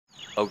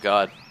Oh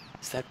god.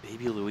 Is that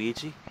baby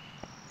Luigi?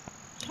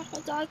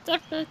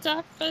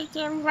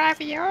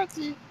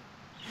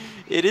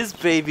 It is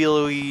baby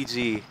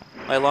Luigi,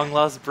 my long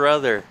lost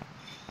brother.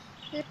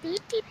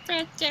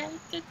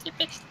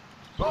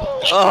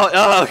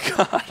 Oh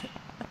god.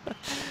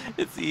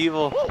 It's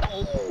evil.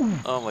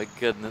 Oh my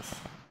goodness.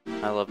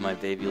 I love my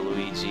baby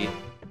Luigi.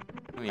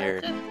 Come here.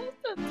 Oh,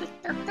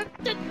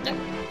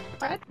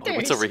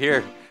 what's over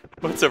here?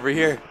 What's over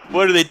here?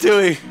 What are they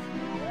doing?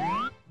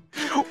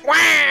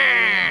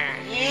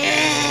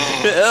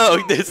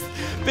 Oh, there's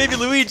baby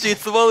Luigi.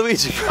 It's the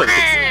Waluigi brothers.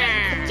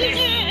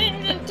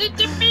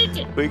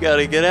 We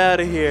gotta get out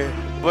of here.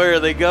 Where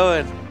are they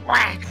going?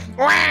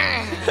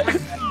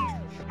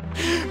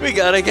 We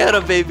gotta get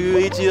him, baby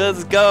Luigi.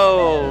 Let's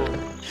go.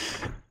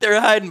 They're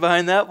hiding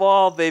behind that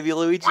wall, baby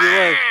Luigi.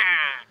 Look.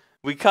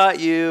 We caught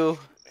you.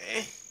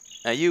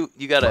 Now you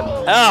gotta.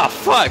 Ah,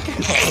 fuck!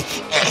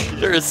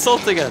 They're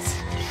insulting us.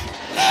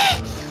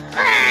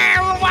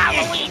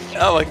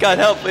 Oh my god,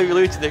 help, baby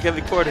Luigi. They're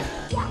getting cornered.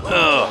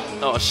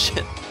 Oh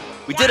shit.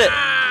 We did it!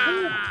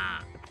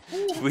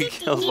 We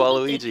killed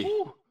Waluigi.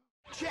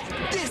 Check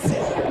this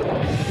out.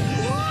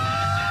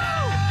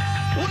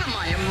 What am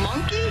I, a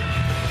monkey?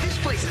 This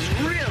place is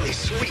really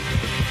sweet.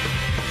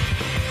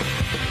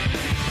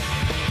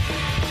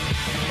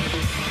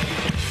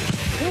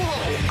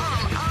 Whoa,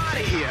 I'm out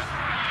of here.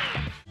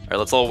 Alright,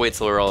 let's all wait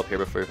till we're all up here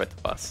before we fight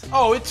the boss.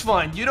 Oh, it's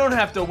fine. You don't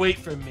have to wait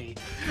for me.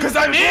 Cause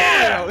I'm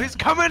here! He's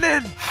coming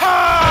in!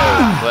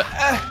 What?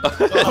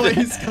 Oh,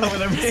 he's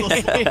coming. I'm so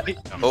sorry.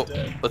 Oh,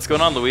 what's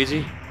going on,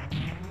 Luigi?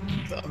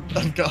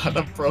 Oh god,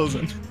 I'm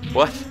frozen.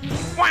 What?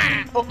 What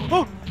happened?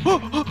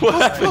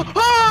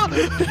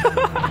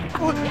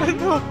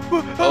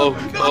 Oh,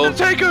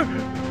 Undertaker!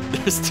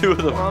 There's two of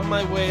them. On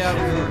my way out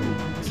of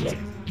here.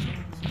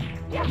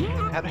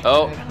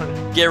 Oh,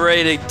 get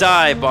ready to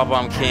die,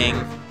 Bob-Omb King.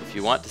 If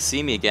you want to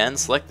see me again,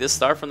 select this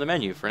star from the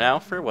menu. For now,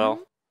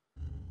 farewell.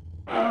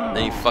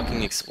 Then he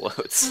fucking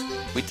explodes.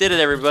 We did it,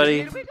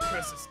 everybody.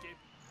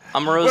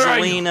 I'm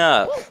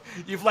Rosalina.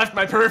 You've left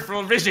my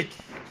peripheral vision.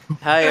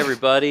 Hi,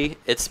 everybody.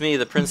 It's me,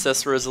 the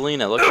Princess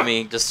Rosalina. Look at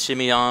me, just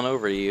shimmy on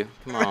over to you.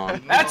 Come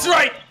on. That's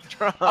right.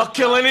 I'll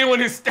kill anyone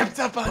who steps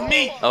up on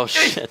me. Oh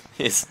shit.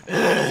 He's...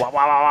 Wah, wah,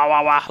 wah,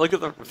 wah, wah. Look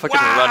at the fucking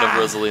run of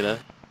Rosalina.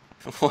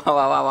 Wah, wah,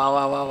 wah, wah,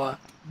 wah, wah, wah.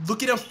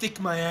 Look at how thick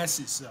my ass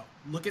is, though.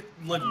 Look at,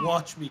 like,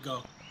 watch me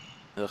go.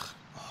 Ugh.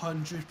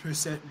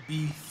 100%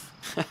 beef.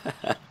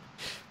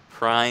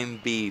 Prime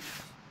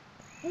beef.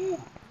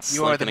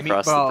 You are the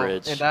across the meatball,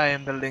 bridge. and I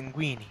am the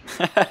linguine.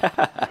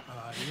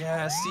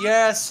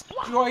 Yes,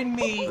 join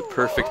me. The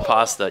perfect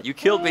pasta. You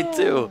killed me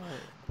too.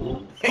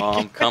 Oh,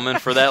 I'm coming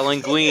for that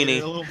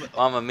linguine.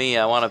 Mamma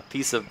mia, I want a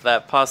piece of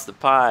that pasta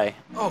pie.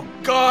 Oh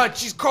god,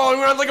 she's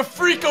crawling around like a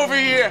freak over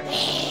here.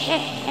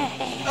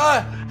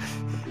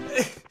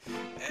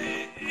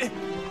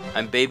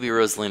 I'm Baby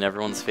Rosalina,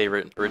 everyone's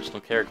favorite original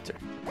character.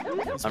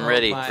 I'm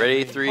ready.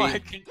 Ready? 3. My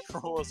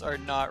controls are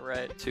not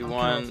right. 2,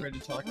 1.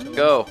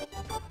 Go.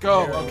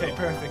 Go. Okay,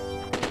 perfect.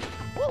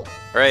 All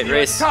right,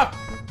 race. Top.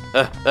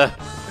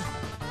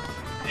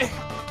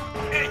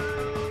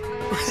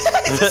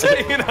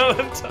 Hanging out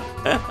on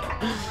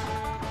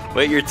top.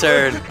 Wait your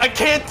turn. I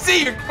can't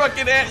see your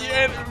fucking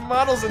your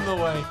model's in the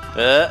way.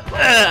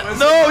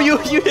 No, you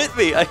hit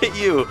me. I hit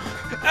you.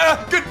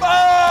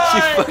 Goodbye.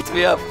 You fucked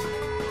me up.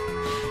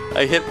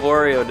 I hit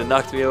Wario and it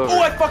knocked me over.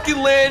 Oh, I fucking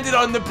landed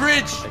on the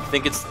bridge. I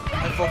think it's.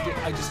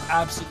 I just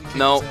absolutely.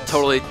 No,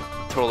 totally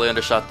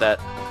undershot that.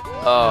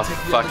 Oh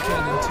fuck.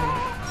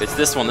 It's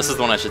this one. This is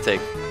the one I should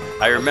take.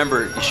 I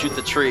remember. You shoot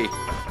the tree.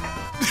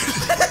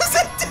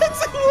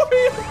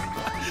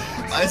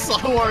 I saw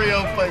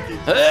Wario fighting.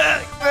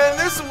 Man,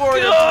 there's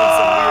Wario doing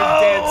some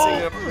weird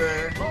dancing up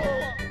there.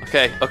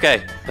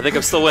 Okay. I think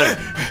I'm still winning.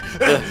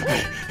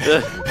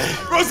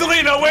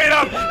 Rosalina, wait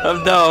up!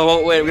 No, I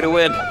won't wait. I'm gonna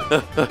win.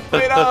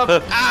 Wait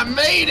up! I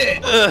made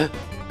it!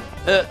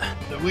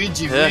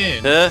 Luigi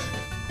win.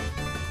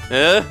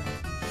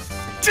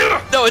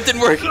 No, it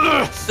didn't work.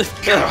 No,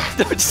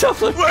 stop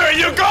looking. Where are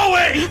you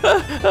going?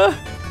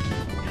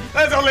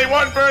 There's only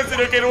one person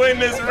who can win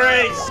this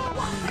race.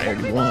 I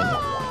already won.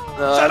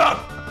 Shut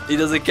up! He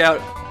doesn't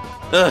count.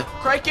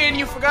 Criken,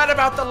 you forgot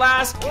about the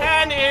last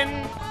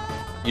cannon.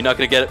 You're not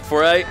gonna get it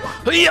before I.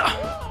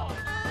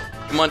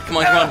 Come on.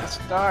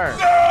 Star.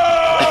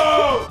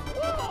 No!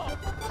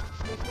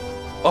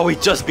 Oh, we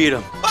just beat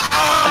him.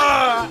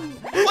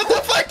 What the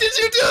fuck did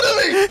you do to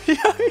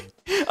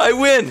me? I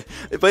win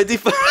by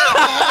default.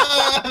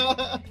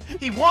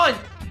 He won.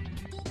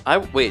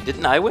 Wait,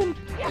 didn't I win?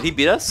 Did he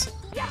beat us?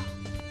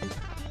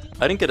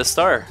 I didn't get a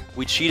star.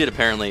 We cheated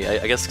apparently.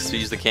 I guess because we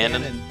used the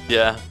cannon.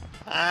 Yeah.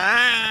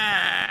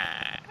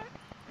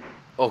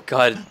 Oh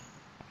god.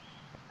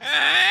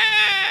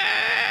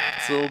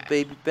 It's a little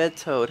baby bed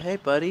toad. Hey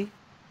buddy.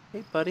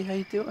 Hey buddy, how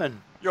you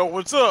doing? Yo,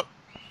 what's up?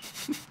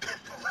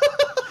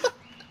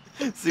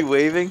 Is he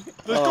waving?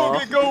 Let's go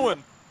get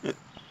going.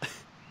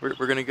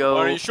 We're gonna go.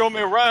 Why don't you show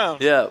me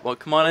around? Yeah, well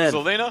come on in.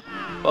 Rosalina?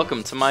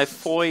 Welcome to my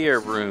foyer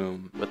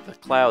room with the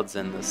clouds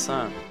and the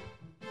sun.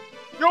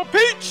 Yo,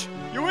 Peach!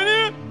 You in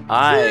here?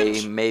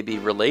 I may be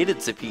related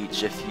to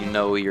Peach if you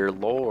know your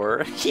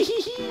lore.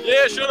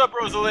 Yeah, shut up,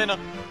 Rosalina.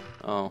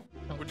 Oh.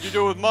 What'd you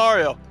do with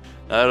Mario?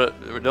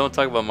 Don't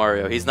talk about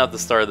Mario. He's not the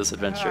star of this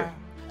adventure.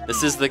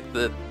 This is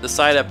the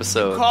side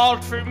episode.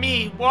 Called for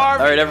me, Wario.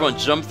 Alright, everyone,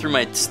 jump through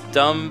my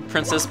dumb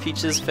Princess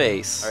Peach's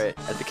face. Alright,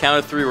 at the count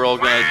of 3, we're all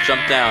gonna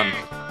jump down.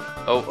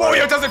 Oh,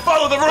 Wario doesn't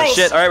follow the rules. oh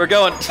shit, alright, we're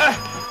going. Hit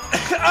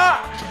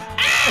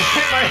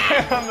my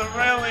hand on the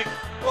railing.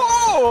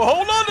 Whoa,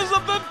 hold on to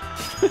something.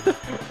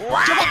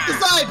 Jump up the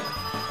side!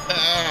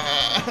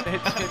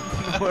 It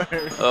didn't work.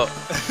 Oh,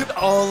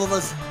 All of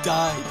us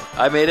died.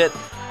 I made it.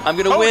 I'm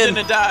gonna Toad win.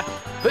 didn't die.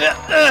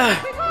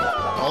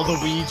 All the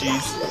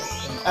Ouija's.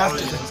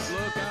 After this.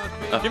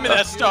 Give me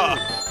that star.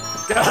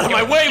 Get out of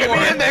my way,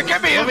 Wario.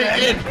 Get me in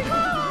there!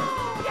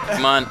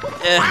 Come on.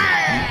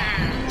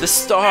 The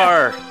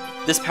star.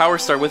 This power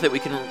star, with it we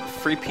can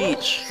free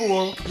Peach.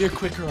 Fool, you're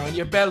quicker on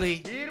your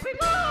belly.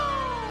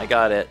 I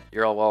got it.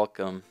 You're all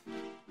welcome.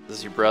 This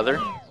is your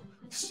brother?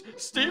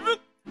 Steven?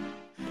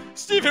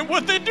 Steven,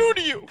 what'd they do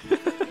to you?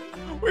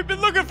 We've been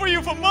looking for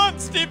you for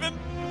months, Steven.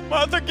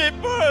 Martha gave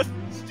birth.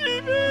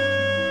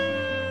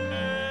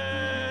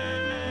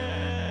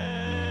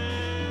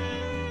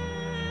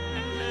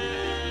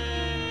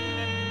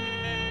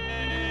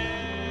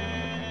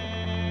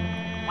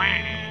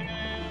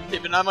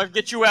 Steven, I'm gonna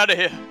get you out of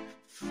here.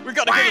 We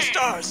gotta get the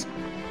stars.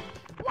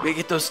 We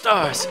get those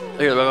stars.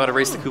 Here, I'm about to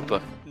race the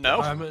Koopa.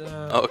 No.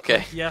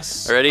 Okay.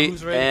 Yes. Ready?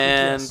 Who's ready to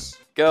And kiss?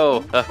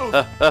 go. I'm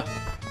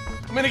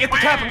gonna get the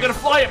cap. I'm gonna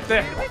fly up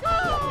there. What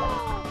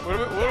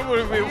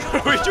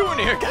are we doing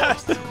here,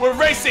 guys? We're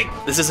racing.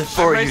 This isn't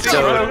for you,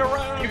 Toad.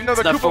 Even though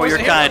It's the not Koopa for your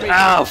wasn't kind. here for me.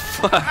 Ow,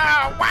 fuck.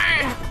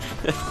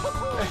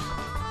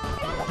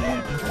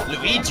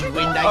 Luigi,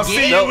 win I'll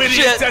see No, you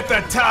idiots shit. at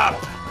the top.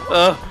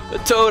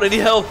 Toad, I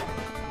need help.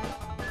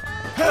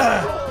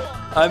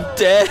 I'm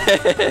dead.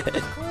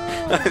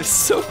 I'm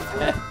so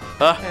bad.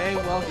 Hey,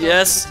 welcome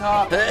Yes. to the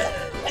top.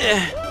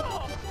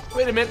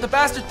 Wait a minute, the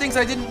bastard thinks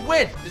I didn't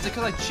win. Is it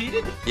because I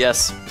cheated?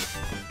 Yes.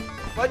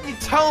 Why didn't you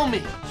tell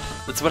me?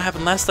 That's what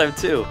happened last time,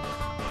 too.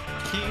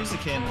 Can't use the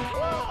cannon.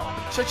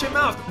 Shut your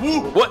mouth.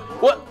 What?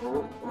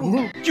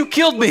 You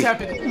killed me. What's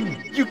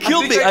happening? You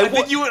killed me. I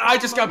think you and I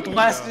just got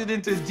blasted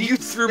into deep. You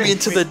threw me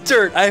into the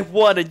dirt. I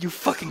wanted. You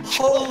fucking.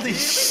 Holy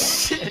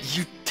shit.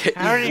 You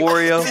How did you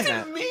Wario. do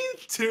that? Me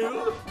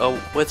too. Oh,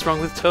 what's wrong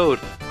with Toad?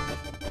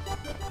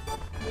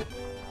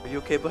 Are you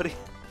okay, buddy?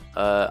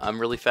 I'm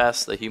really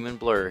fast. The human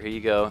blur. Here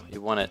you go.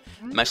 You won it.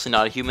 I'm actually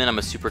not a human. I'm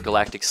a super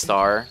galactic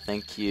star.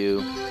 Thank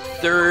you.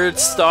 3rd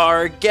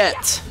star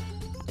get.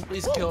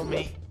 Please kill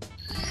me.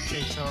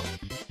 Chainsaw.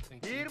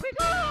 Thank you.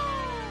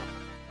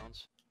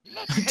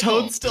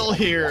 Toad's still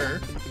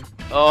here.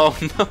 Oh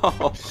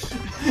no.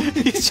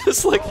 He's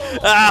just like,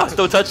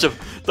 don't touch him.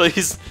 No,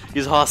 he's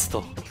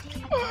hostile.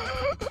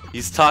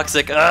 He's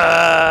toxic. What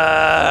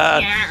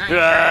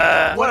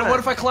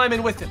if I climb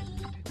in with him?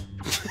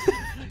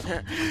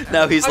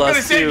 Now he's I'm gonna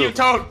lost save too. you,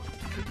 Toad.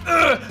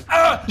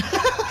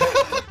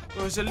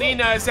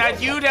 Rosalina, is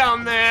that you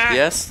down there?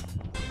 Yes?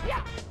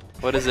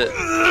 What is it?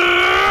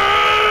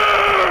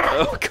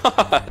 Oh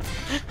god.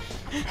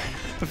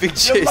 I'm being You're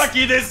chased.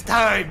 lucky this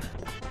time.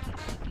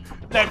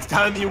 Next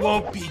time you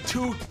won't be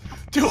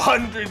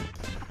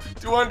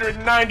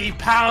 290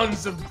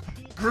 pounds of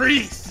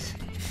grease.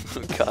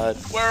 Oh god.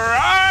 Where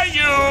are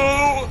you?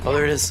 Oh,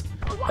 there it is.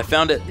 I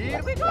found it.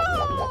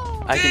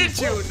 I can. Did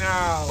you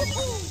now?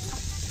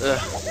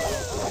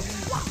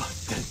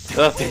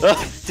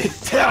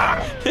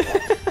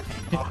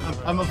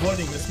 I'm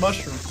avoiding this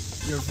mushroom.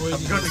 You're avoiding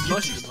the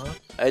bushes, huh?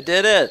 I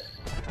did it.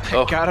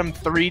 Oh. I got him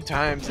 3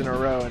 times in a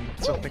row, and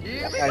something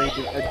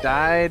I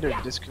died or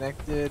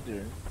disconnected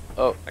or.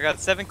 Oh. I got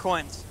 7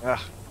 coins. Ugh.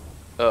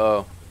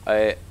 Uh-oh.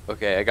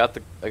 Okay. I got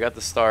the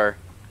star,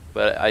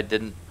 but I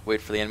didn't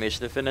wait for the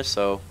animation to finish.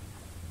 So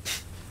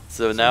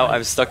now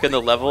I'm stuck in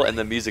the level and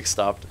the music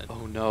stopped.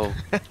 Oh no.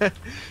 Did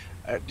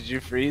you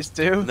freeze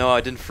too? No,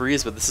 I didn't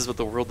freeze, but this is what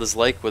the world is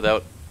like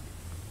without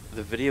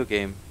the video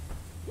game.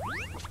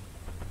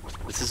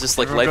 This is just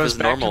like Everyone life goes is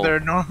back to normal.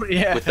 their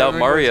yeah, Without everyone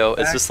Mario, goes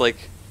it's back. just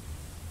like,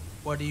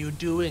 What are you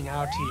doing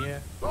out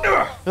here?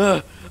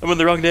 I'm in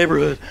the wrong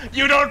neighborhood.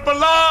 You don't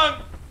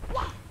belong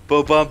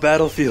Bobomb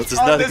Battlefields is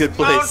on not a this good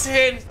place.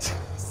 mountain.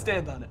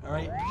 Stand on it,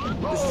 alright?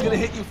 This is gonna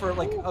hit you for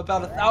like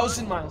about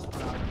 1,000 miles per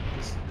hour.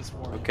 This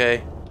war.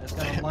 Okay, It's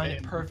gonna line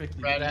it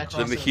perfectly. Right at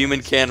you. the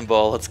human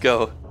cannonball. Let's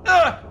go.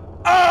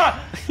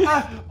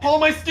 All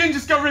my skin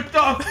just got ripped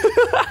off.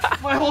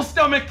 My whole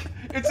stomach,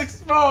 it's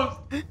exposed.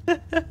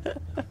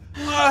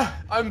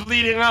 I'm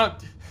bleeding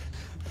out.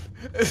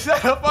 Is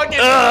that a fucking?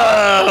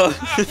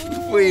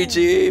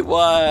 Luigi,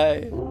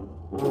 why?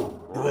 You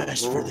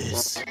asked for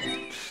this.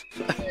 Hey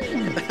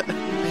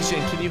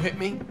Shane, can you hit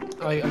me?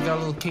 I got a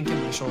little kink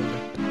in my shoulder.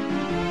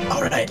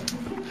 Alright.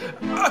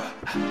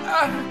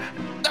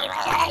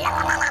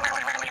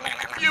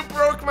 You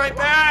broke my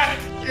back.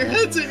 Your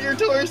head's in your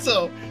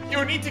torso.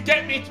 You need to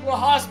get me to a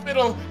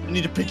hospital. I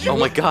need to pick you Oh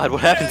my up. god,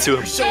 what happened to him?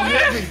 You're so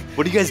heavy.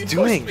 What are you guys Push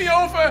doing? me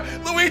over.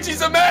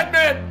 Luigi's a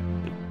madman.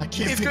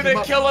 can't He's pick gonna him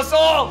up. kill us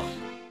all!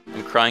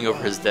 I'm crying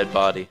over his dead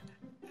body.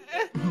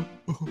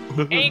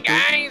 Hey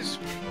guys!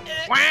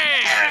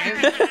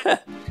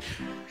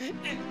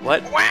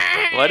 What?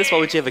 Why does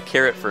Waluigi have a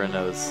carrot for a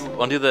nose?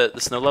 Wanna do the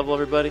snow level,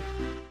 everybody?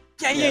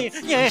 Yeah.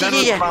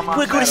 You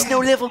wanna go to snow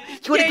level?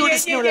 You wanna go to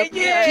snow level?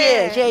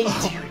 Yeah.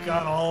 Oh my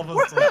god, all of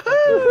us.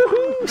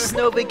 Are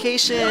Snow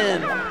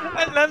vacation!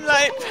 I love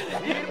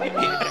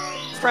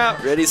life.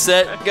 Sprout. Ready,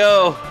 set,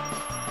 go!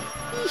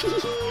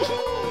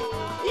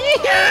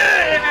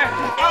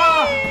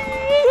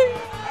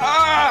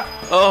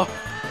 Oh,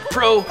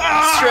 pro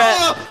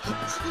strat!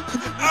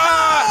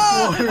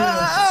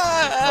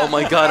 Oh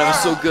my god, I'm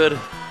so good.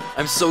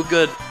 I'm so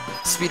good.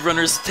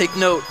 Speedrunners, take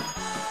note.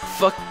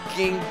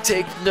 Fucking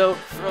take note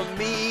from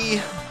me.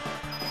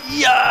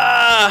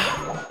 Yeah!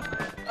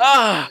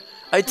 Ah!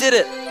 I did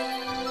it!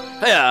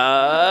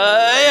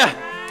 Yeah!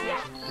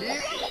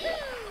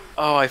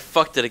 Oh, I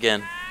fucked it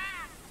again.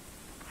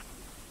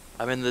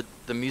 I'm in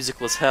the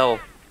musicless hell.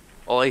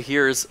 All I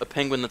hear is a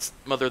penguin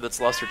mother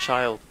that's lost her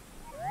child.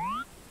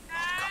 I'll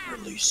come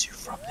release you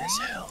from this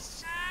hell.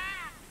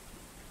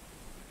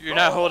 You're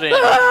not holding.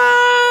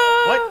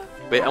 What?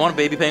 Wait, I want a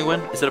baby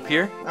penguin. Is it up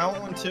here? I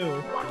want one too.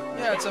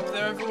 Yeah, it's up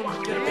there.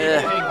 Everyone get a baby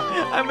Yeah.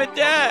 penguin. I'm a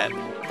dad.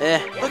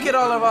 Look at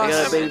all of I us.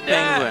 got a baby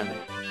Dad. penguin.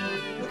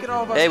 Look at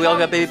all of us. Hey, we all Come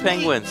got baby with me.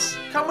 penguins.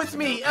 Come with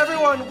me,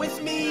 everyone,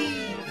 with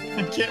me.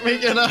 I can't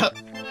make it up.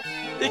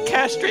 They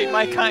castrate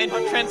my kind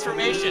of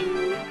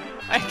transformation.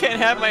 I can't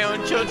have my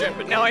own children,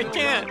 but now I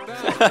can.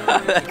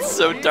 That's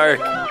so dark.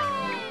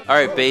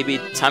 Alright, baby,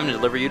 time to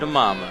deliver you to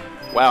mama.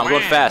 Wow, I'm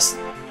going fast.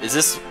 Is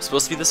this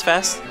supposed to be this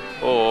fast?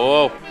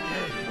 Oh,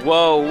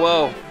 whoa,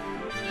 whoa.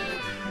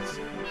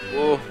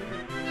 Whoa.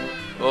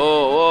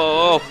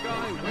 Whoa,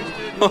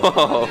 whoa,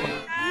 whoa.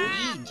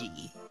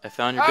 I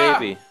found your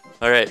baby.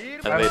 Alright,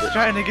 I I made was it.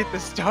 trying to get the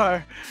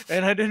star,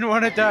 and I didn't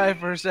want to die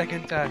for a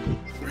second time.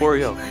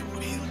 Wario,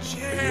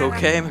 are you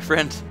okay, my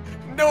friend?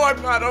 No,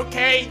 I'm not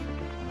okay.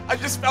 I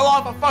just fell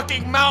off a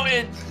fucking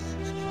mountain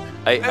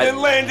and then I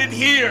landed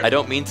here.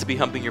 don't mean to be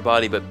humping your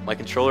body, but my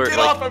controller Get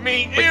off of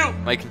me, ew!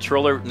 my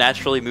controller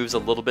naturally moves a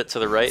little bit to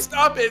the right.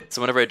 Stop it!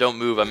 So whenever I don't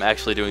move, I'm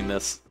actually doing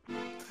this.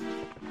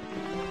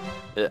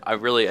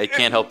 I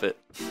can't help it.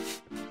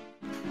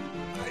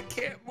 I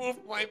can't move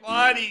my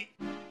body.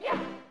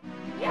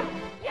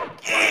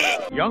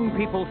 Young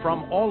people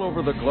from all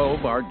over the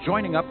globe are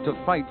joining up to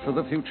fight for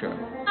the future.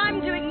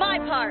 I'm doing my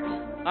part.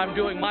 I'm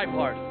doing my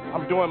part.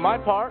 I'm doing my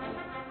part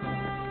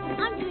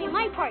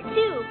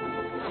too.